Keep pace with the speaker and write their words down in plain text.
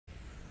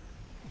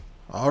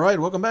Alright,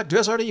 welcome back to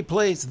SRT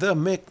Plays the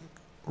Mick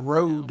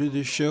Road to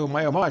the Show.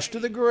 My homage to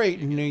the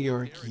great New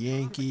York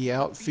Yankee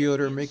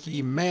outfielder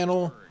Mickey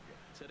Mantle.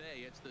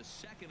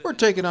 We're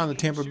taking on the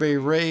Tampa Bay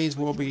Rays.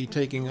 We'll be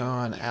taking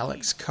on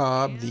Alex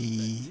Cobb,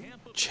 the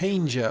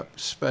changeup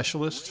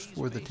specialist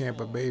for the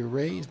Tampa Bay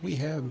Rays. We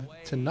have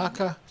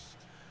Tanaka.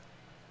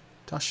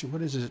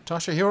 What is it?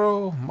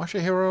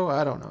 Masahiro?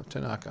 I don't know.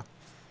 Tanaka.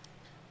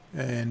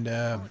 And,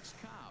 of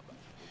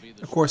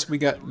course, we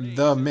got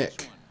the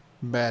Mick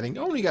batting.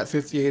 Only got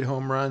 58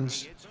 home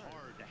runs.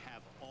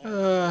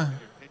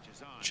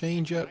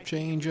 Change up.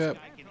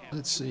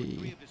 Let's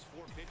see.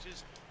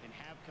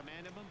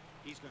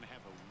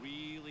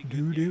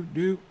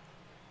 Do.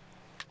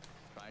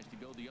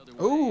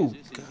 Oh,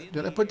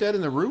 did I put that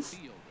in the roof?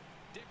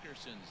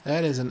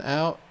 That is an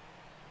out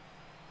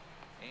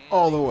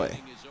all the way.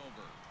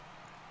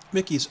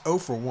 Mickey's 0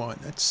 for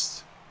 1.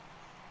 That's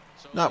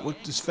not what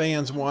his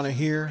fans want to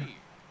hear.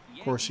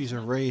 Of course, he's a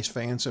Rays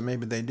fan, so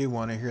maybe they do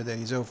want to hear that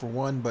he's 0 for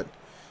 1, but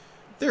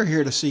they're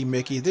here to see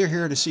Mickey. They're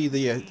here to see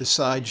the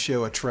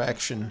sideshow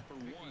attraction,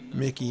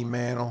 Mickey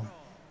Mantle.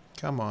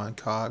 Come on,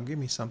 Cobb, give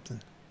me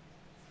something.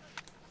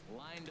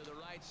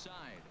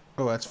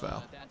 Oh, that's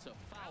foul.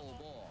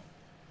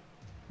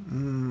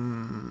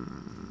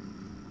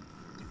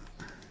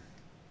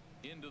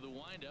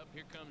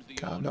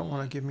 Cobb don't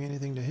want to give me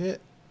anything to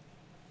hit.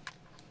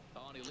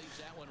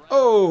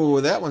 Oh,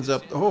 that one's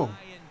up. Oh.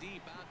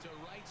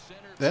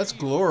 That's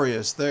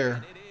glorious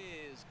there.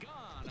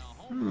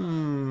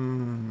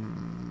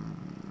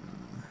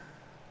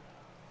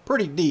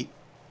 Pretty deep.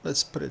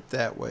 Let's put it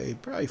that way.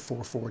 Probably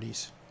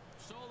 440s.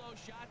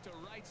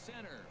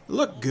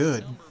 Look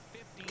good.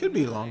 Could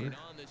be longer.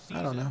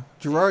 I don't know.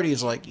 Girardi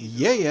is like,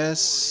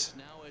 yes.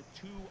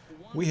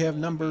 We have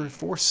number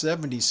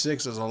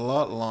 476 is a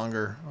lot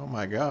longer. Oh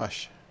my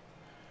gosh.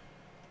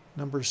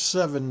 Number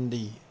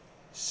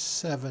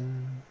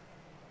 77.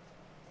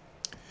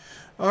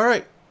 All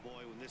right.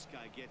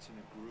 Gets in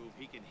a groove,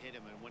 he can hit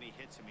him, and when he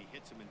hits him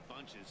in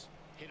bunches.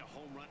 Hit a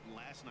home run in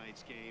last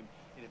night's game,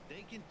 and if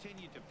they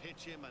continue to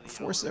pitch him on the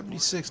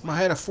 476. I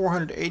had a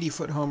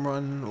 480-foot home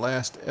run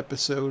last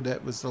episode.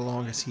 That was the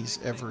longest he's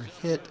ever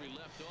hit.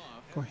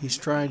 Of course, he's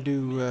trying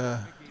to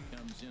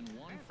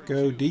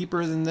go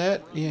deeper than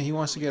that. Yeah, he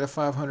wants to get a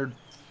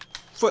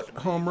 500-foot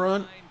home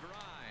run.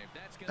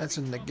 That's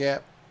in the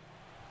gap.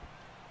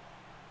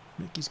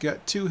 Mickey's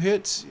got 2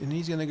 hits, and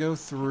he's going to go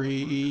 3.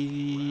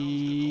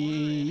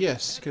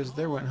 Yes, because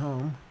they went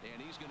home.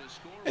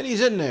 And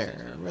he's in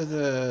there with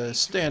a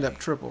stand-up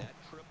triple.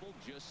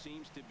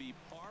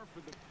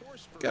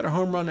 Got a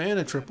home run and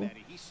a triple.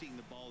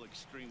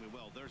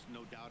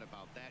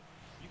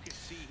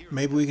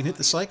 Maybe we can hit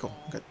the cycle.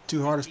 Got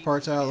 2 hardest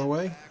parts out of the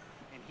way.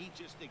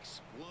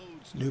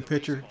 New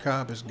pitcher,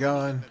 Cobb is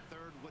gone.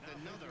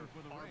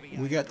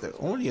 We got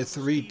only a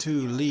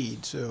 3-2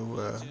 lead,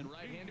 so...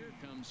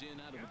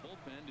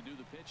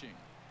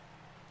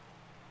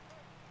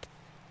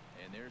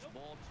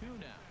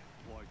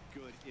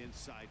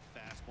 inside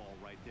fastball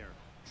right there,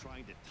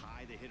 trying to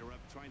tie the hitter up,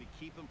 trying to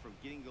keep him from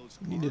getting those.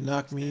 You need to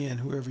knock me in,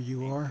 whoever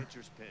you are.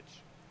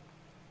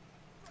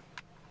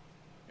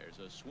 There's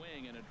a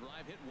swing and a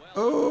drive hit well.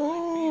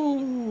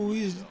 Oh,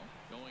 he's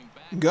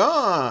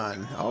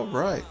gone. All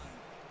right.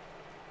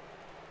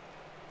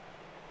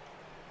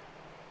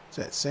 Is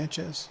that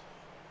Sanchez?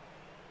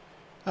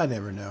 I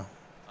never know.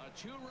 A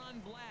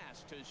 2-run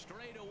blast to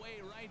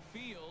straightaway right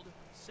field.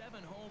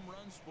 7 home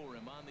runs for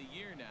him on the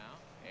year now.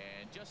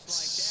 And just like that,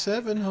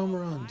 7 home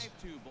runs.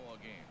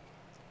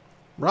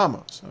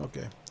 Ramos,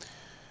 okay.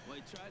 Well,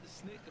 he tried to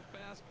sneak a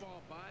fastball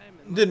by him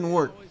and didn't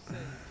work. Said,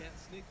 can't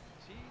sneak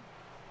the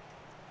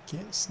cheese.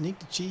 Can't sneak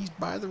the cheese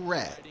by the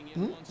rat.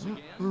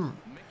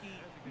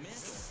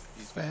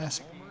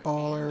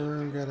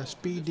 Fastballer, got a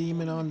speed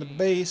demon on the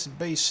base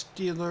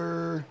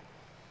stealer.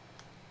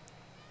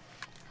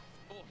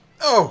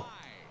 Oh!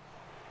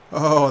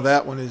 Oh,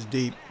 that one is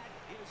deep.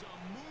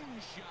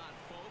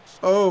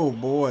 Oh,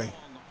 boy.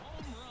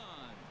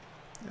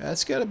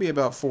 That's got to be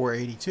about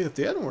 482. If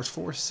the other one was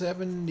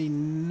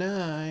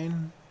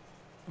 479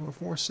 or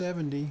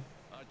 470,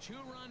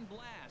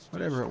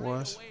 whatever it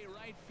was.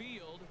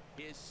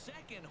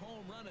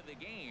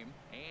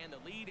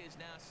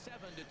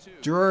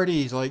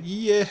 Girardi's like,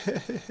 yeah,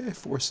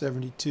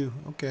 472.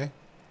 Okay,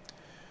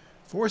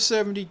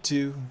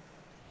 472.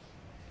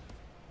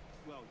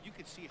 Well, you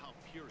can see how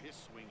pure his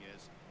swing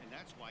is, and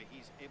that's why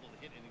he's able to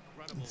hit an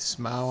incredible. He's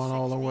smiling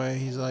all the way.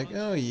 He's like,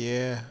 oh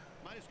yeah.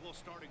 Might as well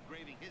start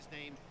engraving his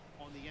name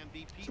on the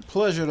MVP. It's a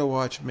pleasure to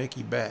watch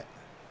Mickey bat.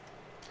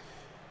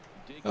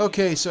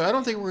 Okay, so I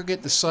don't think we're gonna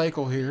get the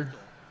cycle here.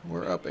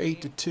 We're up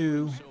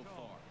 8-2.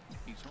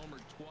 He's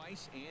homered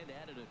twice and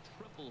added a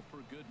triple for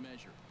good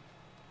measure.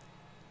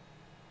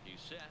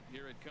 He's set.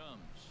 Here it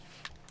comes.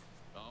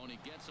 Oh, and he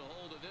gets a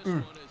hold of this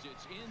one as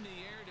it's in the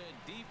air to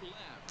deep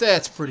left.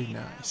 That's pretty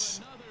nice.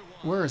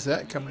 Where is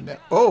that coming down?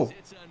 Oh,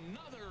 It's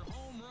another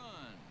home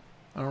run.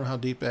 I don't know how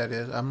deep that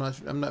is. I'm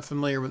not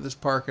familiar with this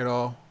park at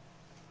all.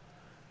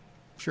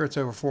 I'm sure it's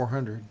over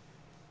 400.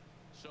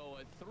 So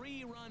a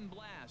 3-run one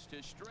blast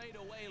to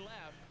straightaway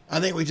left. I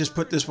think we just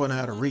put this one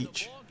out of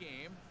reach.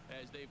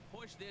 As they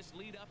push this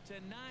lead up to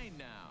 9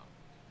 now.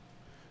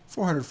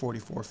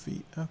 444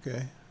 feet.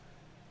 Okay.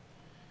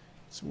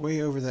 It's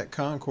way over that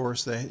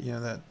concourse that, you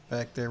know, that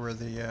back there where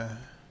the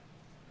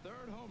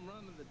third home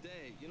run of the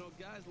day. You know,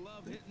 guys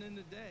love hitting in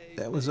the day.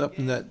 that was up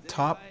in that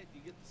top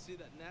You get to see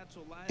that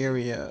natural light.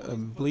 area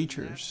of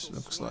bleachers,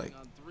 looks like.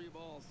 On 3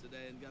 balls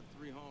today and got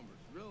 3 homers.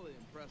 Really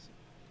impressive.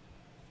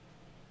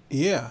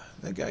 Yeah,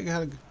 that guy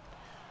got a,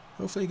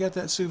 hopefully he got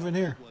that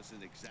souvenir.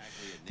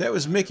 That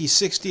was Mickey's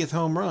 60th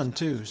home run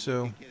too,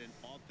 so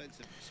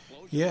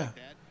yeah.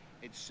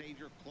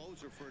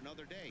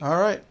 All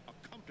right.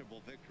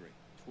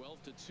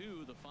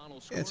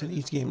 It's an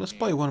each game. Let's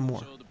play one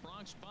more.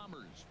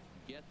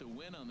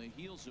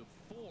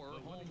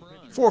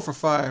 4 for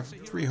 5,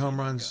 3 home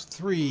runs,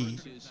 3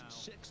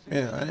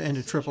 and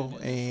a triple,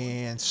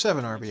 and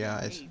 7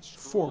 RBIs,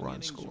 4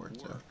 runs scored.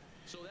 So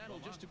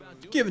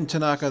giving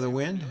Tanaka the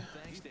win.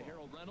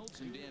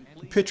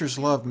 The pitchers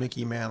love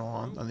Mickey Mantle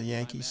on the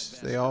Yankees.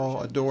 They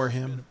all adore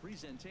him.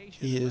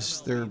 He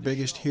is their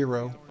biggest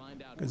hero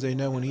because they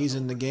know when he's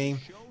in the game,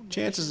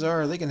 chances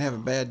are they can have a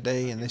bad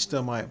day and they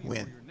still might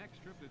win.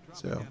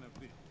 So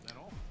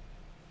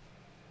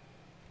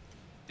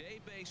Day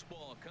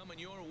baseball coming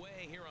your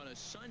way here on a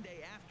Sunday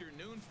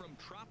afternoon from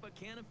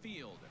Tropicana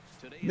Field.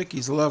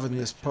 Mickey's loving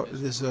this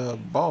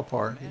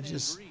ballpark. He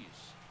just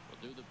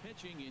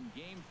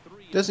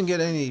doesn't get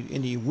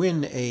any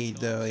wind aid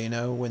though. You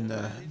know, when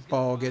the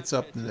ball gets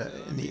up in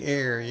the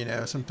air, you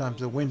know, sometimes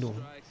the wind will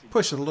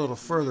push it a little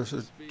further, so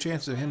the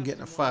chances of him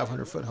getting a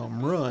 500-foot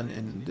home run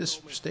in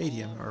this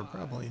stadium are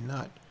probably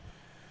not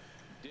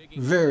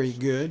very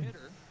good.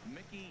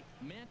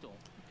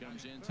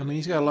 I mean,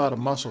 he's got a lot of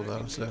muscle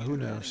though, so who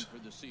knows?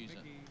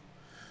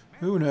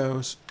 Who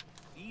knows?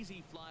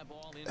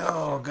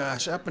 Oh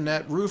gosh, up in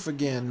that roof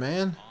again,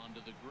 man.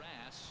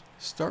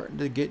 Starting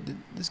to get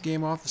this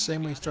game off the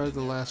same way he started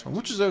the last one,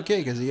 which is okay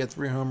because he had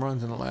 3 home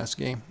runs in the last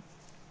game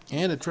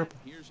and a triple.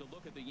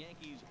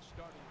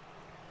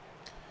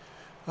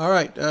 All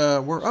right,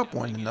 we're up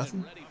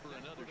 1-0.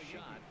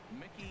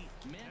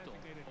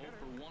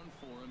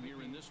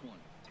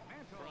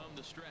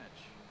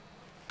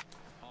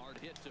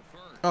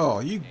 Oh,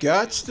 you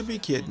gots to be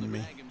kidding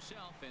me.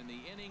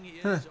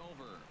 Huh.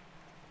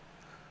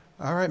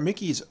 All right,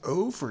 Mickey's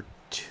 0 for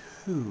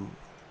 2.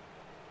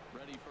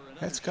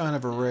 That's kind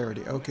of a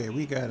rarity. Okay,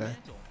 we got a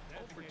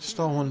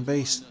stolen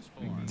base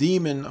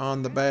demon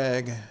on the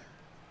bag.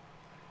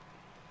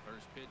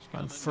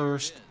 On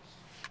first.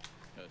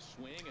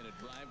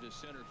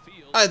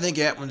 I think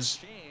that one's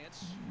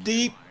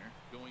deep.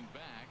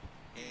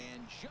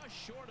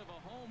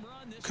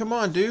 Come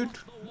on, dude.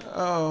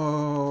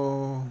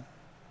 Oh,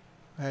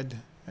 I had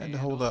to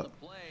hold up.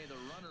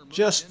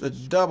 Just the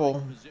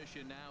double.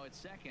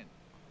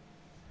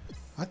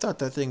 I thought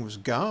that thing was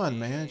gone,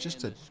 man.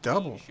 Just a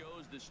double.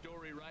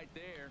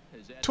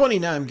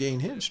 29 game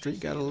hit streak.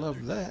 Gotta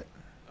love that.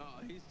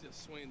 He's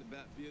just swinging the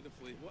bat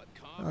beautifully. What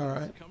all confidence.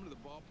 right. Come to the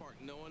ballpark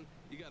knowing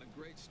you got a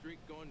great streak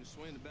going. You're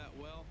swinging the bat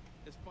well.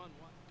 It's fun.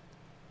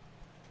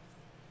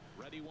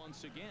 Ready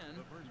once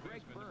again,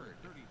 Greg Bird.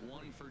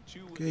 1 for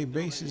 2. Okay,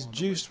 bases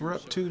juiced. We're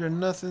up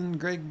 2-0.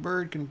 Greg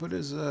Bird can put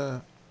his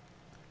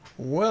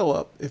well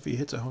up if he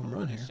hits a home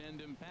run here.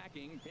 Send him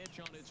packing. Pitch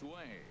on its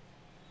way.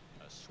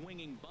 A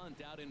swinging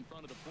bunt out in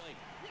front of the plate.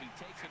 He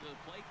takes it to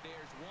the plate.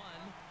 There's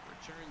one.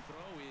 Return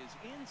throw is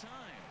in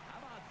time. How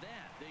about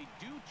that? They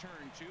do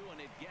turn 2, and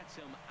it gets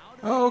him out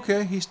of. Oh,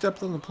 okay. He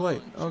stepped on the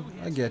plate. Oh,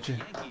 I get you.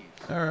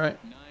 All right.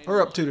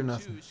 We're up 2-0.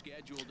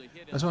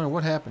 I was wondering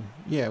what happened.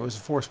 Yeah, it was a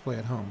forced play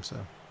at home. So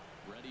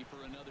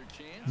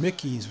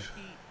Mickey's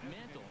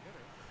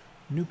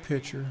new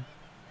pitcher.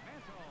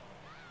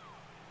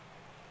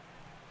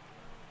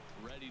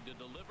 Ready to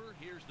deliver.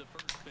 Here's the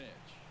first pitch.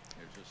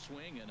 There's a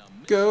swing and a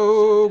miss.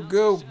 Go,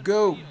 go,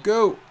 go,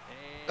 go.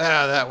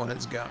 Ah, that one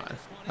is gone.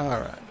 All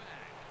right.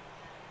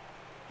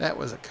 That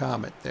was a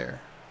comet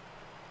there.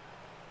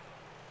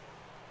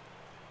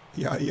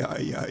 Yeah.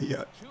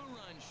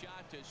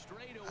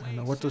 I don't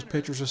know what those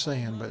pitchers are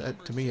saying,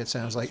 but to me it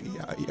sounds like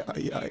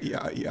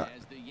yeah.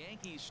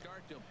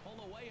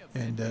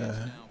 And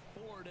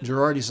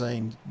Girardi's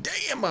saying,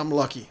 damn, I'm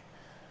lucky.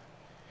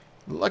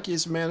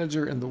 Luckiest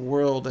manager in the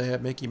world to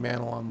have Mickey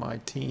Mantle on my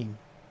team.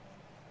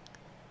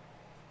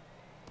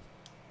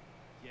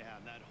 Yeah,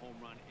 that home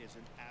run is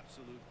an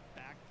absolute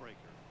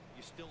backbreaker.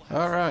 You still have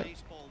all right.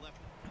 baseball left.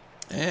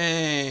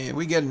 And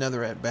we get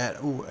another at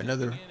bat. Ooh,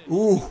 another.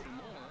 Ooh.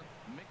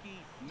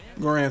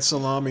 Grand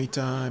salami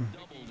time.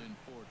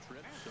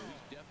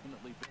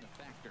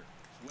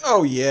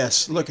 Oh,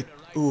 yes. Look at.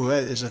 Ooh,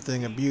 that is a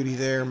thing of beauty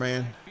there,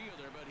 man.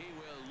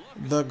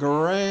 The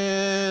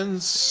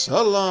grand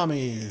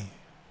salami.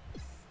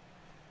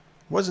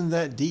 Wasn't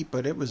that deep,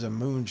 but it was a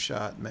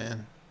moonshot,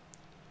 man.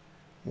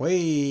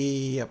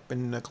 Way up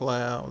in the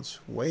clouds.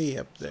 Way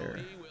up there.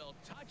 He will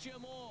touch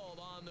him all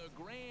on the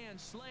grand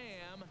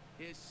slam.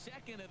 His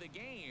second of the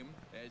game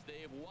as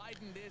they have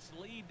widened this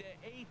lead to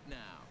 8 now.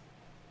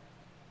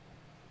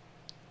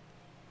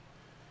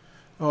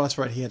 Oh, that's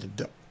right. He had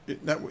to.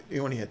 He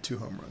only had 2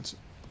 home runs.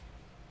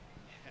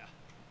 Yeah,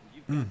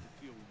 you've got to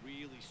feel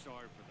really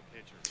sorry for the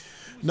pitcher.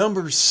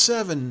 Number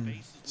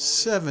 7.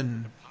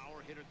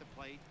 Power hitter at the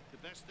plate. The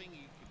best thing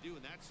you could do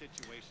in that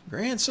situation.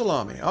 Grand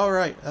Salami. All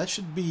right, that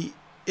should be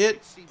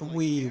it.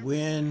 We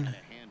win.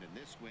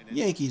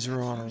 Yankees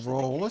are on a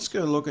roll. Let's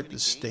go look at the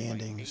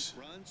standings.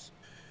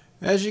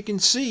 As you can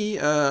see,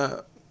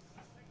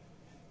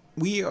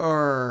 we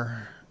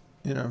are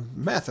in a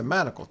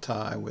mathematical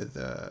tie with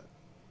the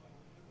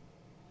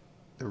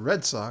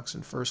Red Sox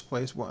in first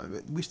place.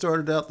 We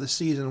started out the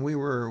season, we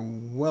were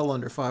well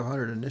under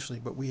 500 initially,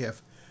 but we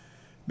have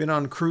been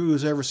on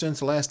cruise ever since.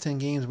 The last 10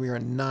 games. We are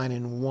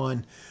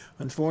 9-1.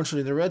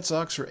 Unfortunately, the Red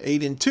Sox are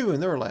 8-2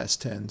 in their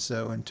last 10.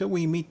 So until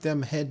we meet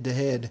them head to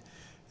head,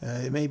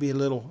 it may be a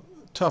little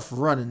tough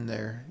running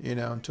there,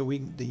 until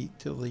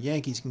the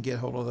Yankees can get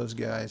hold of those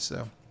guys.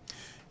 So,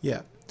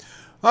 yeah.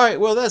 All right,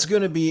 well, that's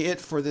going to be it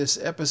for this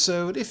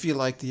episode. If you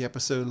liked the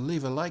episode,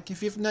 leave a like.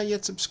 If you've not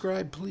yet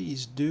subscribed,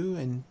 please do,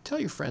 and tell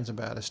your friends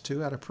about us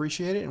too. I'd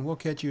appreciate it, and we'll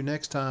catch you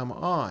next time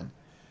on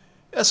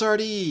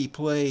SRD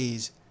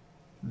Plays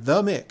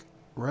The Mick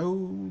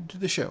Road to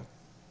the Show.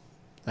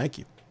 Thank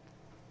you.